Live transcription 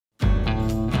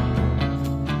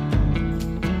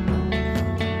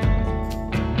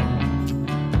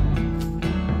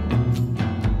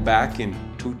Back in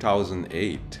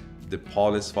 2008, the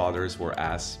Paulist Fathers were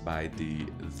asked by the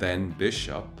then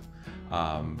bishop,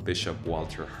 Bishop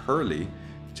Walter Hurley,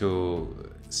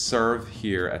 to serve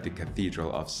here at the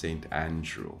Cathedral of Saint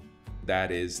Andrew.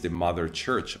 That is the mother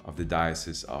church of the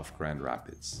Diocese of Grand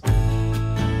Rapids.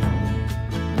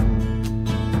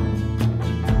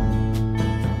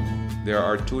 There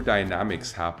are two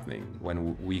dynamics happening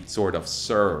when we sort of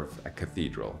serve a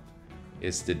cathedral.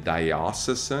 It's the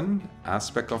diocesan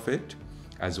aspect of it,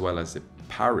 as well as the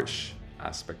parish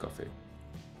aspect of it.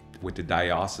 With the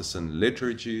diocesan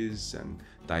liturgies and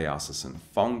diocesan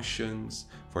functions,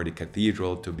 for the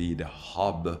cathedral to be the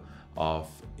hub of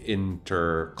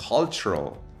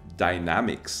intercultural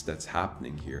dynamics that's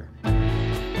happening here.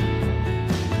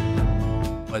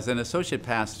 As an associate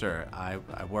pastor, I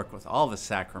work with all the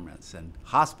sacraments and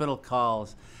hospital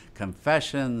calls,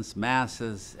 confessions,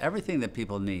 masses, everything that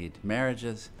people need,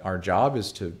 marriages. Our job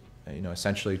is to,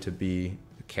 essentially to be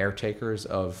caretakers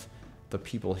of the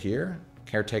people here,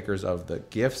 caretakers of the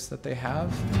gifts that they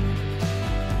have.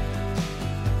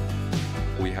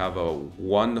 We have a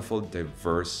wonderful,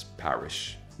 diverse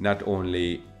parish, not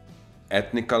only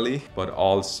ethnically, but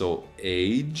also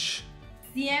age.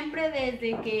 Siempre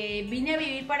desde que vine a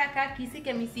vivir para acá quise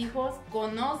que mis hijos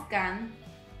conozcan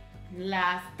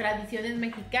las tradiciones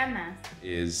mexicanas.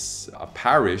 Is a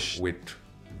parish with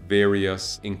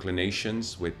various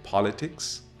inclinations with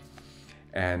politics,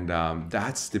 and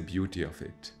that's the beauty of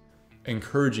it.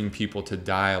 Encouraging people to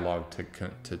dialogue,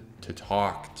 to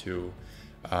talk, to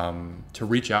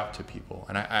reach out to people,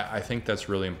 and I think that's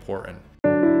really important.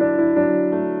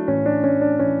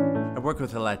 I work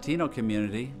with the Latino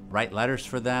community, write letters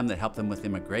for them that help them with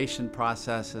immigration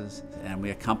processes, and we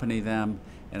accompany them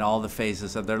in all the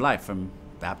phases of their life, from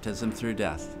baptism through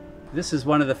death. This is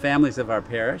one of the families of our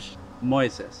parish,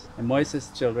 Moises. And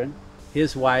Moises' children,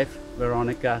 his wife,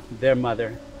 Veronica, their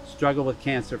mother, struggled with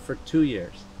cancer for 2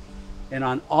 years. And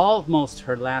on almost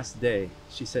her last day,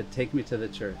 she said, "Take me to the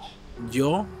church."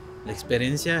 Yo, la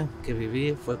experiencia que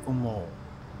viví fue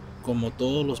como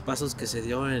todos los pasos que se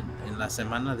dio en la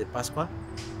semana de Pascua,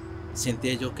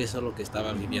 sentía yo que eso es lo que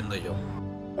estaba viviendo yo.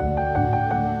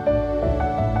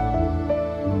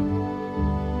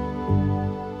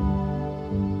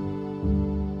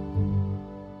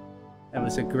 It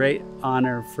was a great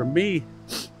honor for me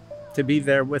to be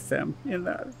there with them in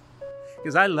that,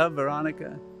 because I love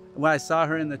Veronica. When I saw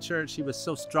her in the church, she was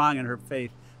so strong in her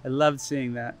faith. I loved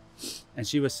seeing that. And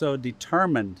she was so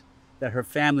determined that her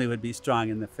family would be strong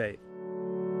in the faith.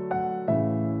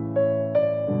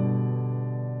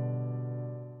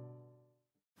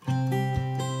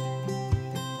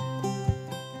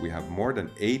 We have more than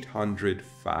 800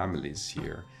 families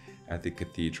here at the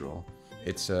cathedral.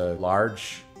 It's a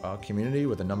large community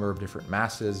with a number of different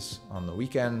masses on the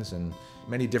weekends, and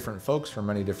many different folks from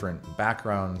many different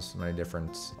backgrounds, many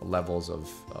different levels of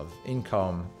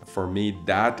income. For me,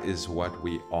 that is what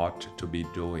we ought to be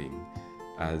doing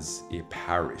as a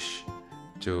parish,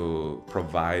 to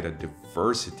provide a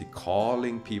diversity,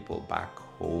 calling people back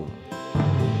home.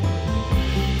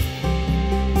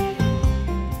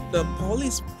 The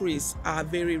Paulist priests are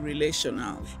very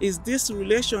relational. It's this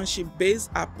relationship-based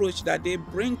approach that they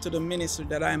bring to the ministry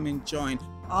that I'm enjoying.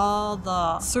 All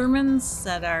the sermons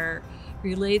that are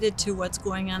related to what's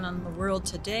going on in the world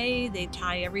today, they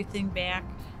tie everything back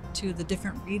to the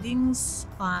different readings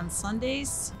on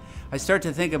Sundays. I start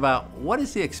to think about what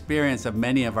is the experience of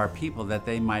many of our people that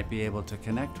they might be able to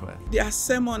connect with. Their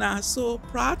sermons are so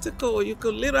practical. You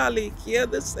could literally hear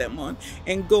the sermon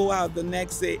and go out the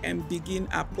next day and begin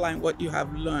applying what you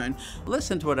have learned.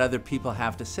 Listen to what other people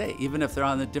have to say, even if they're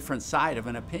on the different side of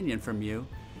an opinion from you,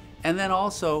 and then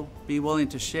also be willing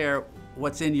to share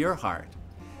what's in your heart.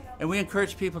 And we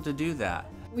encourage people to do that.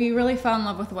 We really fell in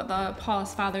love with what the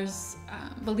Paulist Fathers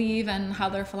believe and how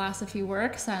their philosophy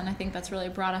works, and I think that's really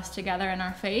brought us together in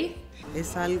our faith.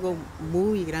 Es algo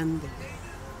muy grande,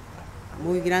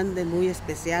 muy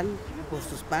especial por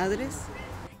sus padres.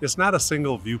 It's not a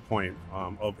single viewpoint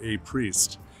of a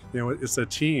priest. It's a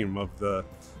team of the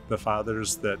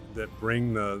fathers that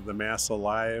bring the Mass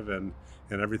alive and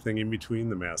everything in between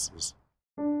the Masses.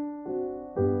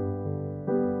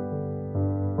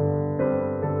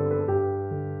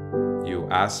 You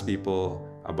ask people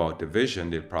about the vision,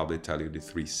 they'll probably tell you the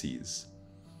 3 C's.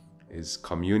 Is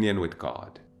communion with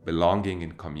God, belonging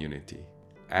in community,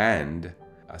 and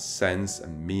a sense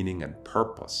and meaning and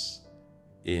purpose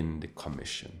in the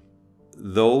commission.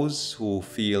 Those who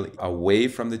feel away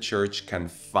from the church can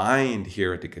find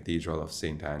here at the Cathedral of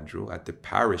Saint Andrew, at the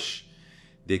parish,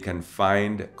 they can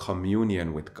find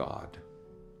communion with God.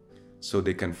 So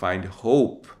they can find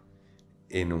hope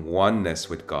in oneness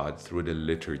with God through the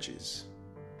liturgies.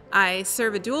 I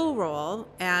serve a dual role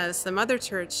as the mother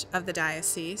church of the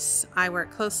diocese. I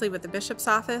work closely with the bishop's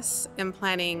office in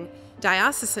planning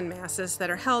diocesan masses that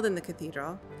are held in the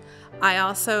cathedral. I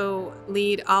also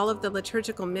lead all of the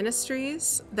liturgical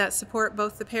ministries that support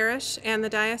both the parish and the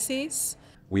diocese.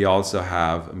 We also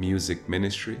have a music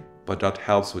ministry, but that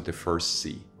helps with the first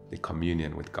C, the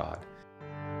communion with God.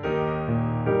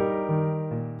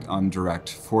 Direct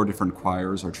 4 different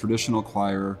choirs: our traditional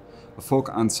choir, a folk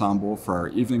ensemble for our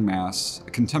evening mass,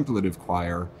 a contemplative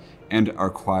choir, and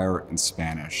our choir in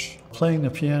Spanish. Playing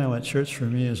the piano at church for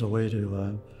me is a way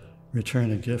to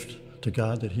return a gift to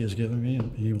God that He has given me,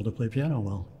 and being able to play piano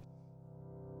well.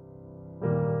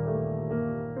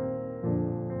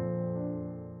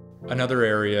 Another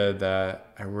area that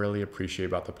I really appreciate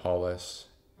about the Paulists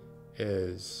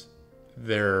is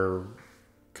their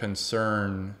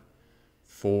concern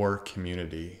for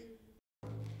community.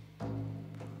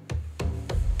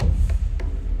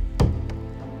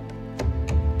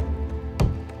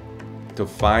 To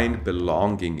find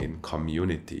belonging in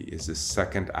community is the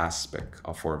second aspect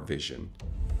of our vision.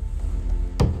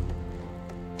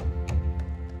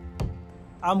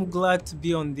 I'm glad to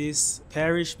be on this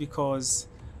parish because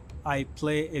I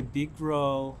play a big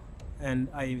role and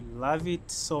I love it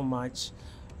so much.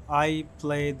 I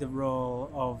play the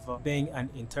role of being an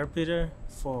interpreter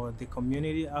for the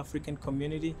community, African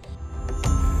community.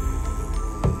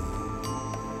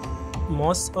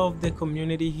 Most of the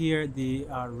community here, they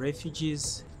are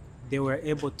refugees. They were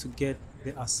able to get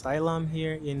the asylum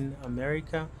here in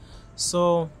America.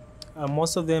 So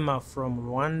most of them are from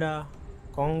Rwanda,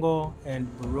 Congo, and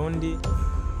Burundi.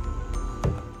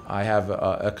 I have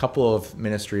a couple of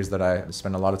ministries that I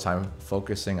spend a lot of time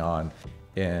focusing on,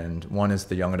 and one is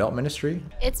the young adult ministry.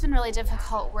 It's been really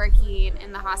difficult working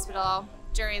in the hospital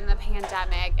during the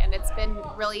pandemic, and it's been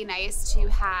really nice to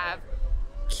have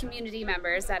community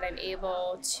members that I'm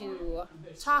able to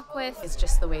talk with. It's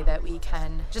just the way that we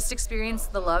can just experience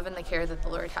the love and the care that the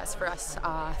Lord has for us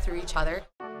through each other.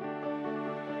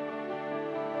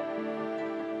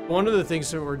 One of the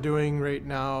things that we're doing right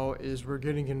now is we're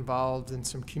getting involved in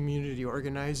some community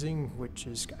organizing, which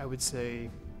is, I would say,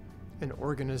 an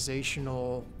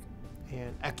organizational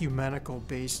and ecumenical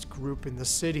based group in the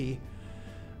city,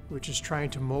 which is trying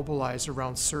to mobilize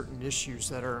around certain issues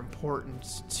that are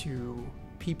important to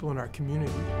people in our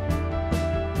community.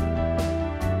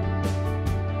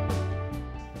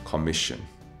 Commission.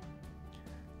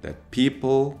 That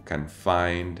people can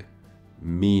find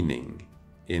meaning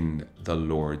in the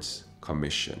Lord's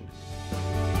commission.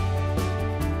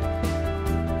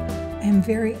 I'm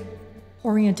very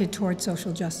oriented toward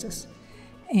social justice,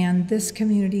 and this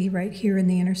community right here in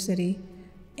the inner city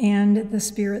and the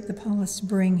spirit the Paulists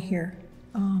bring here,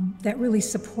 that really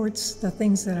supports the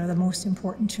things that are the most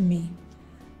important to me.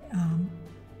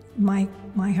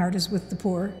 My heart is with the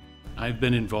poor. I've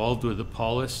been involved with the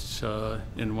Paulists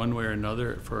in one way or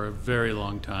another for a very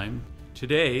long time.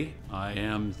 Today, I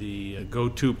am the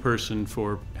go-to person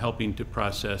for helping to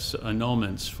process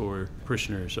annulments for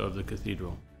parishioners of the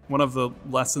cathedral. One of the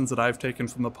lessons that I've taken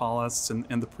from the Paulists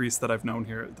and the priests that I've known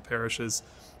here at the parish is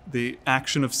the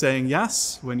action of saying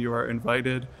yes when you are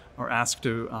invited or asked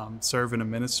to serve in a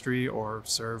ministry or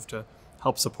serve to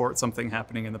help support something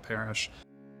happening in the parish.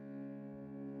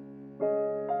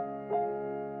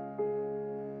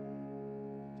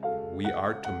 We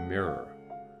are to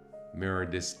mirror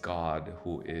this God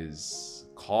who is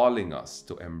calling us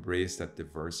to embrace that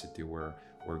diversity where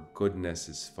goodness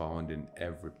is found in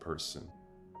every person.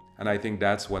 And I think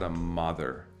that's what a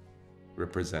mother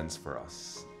represents for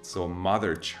us. So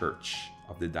Mother Church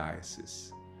of the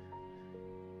diocese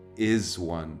is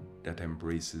one that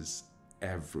embraces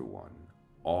everyone,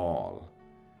 all,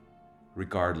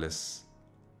 regardless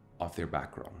of their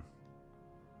background.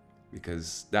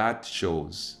 Because that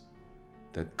shows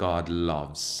that God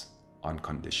loves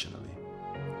unconditionally.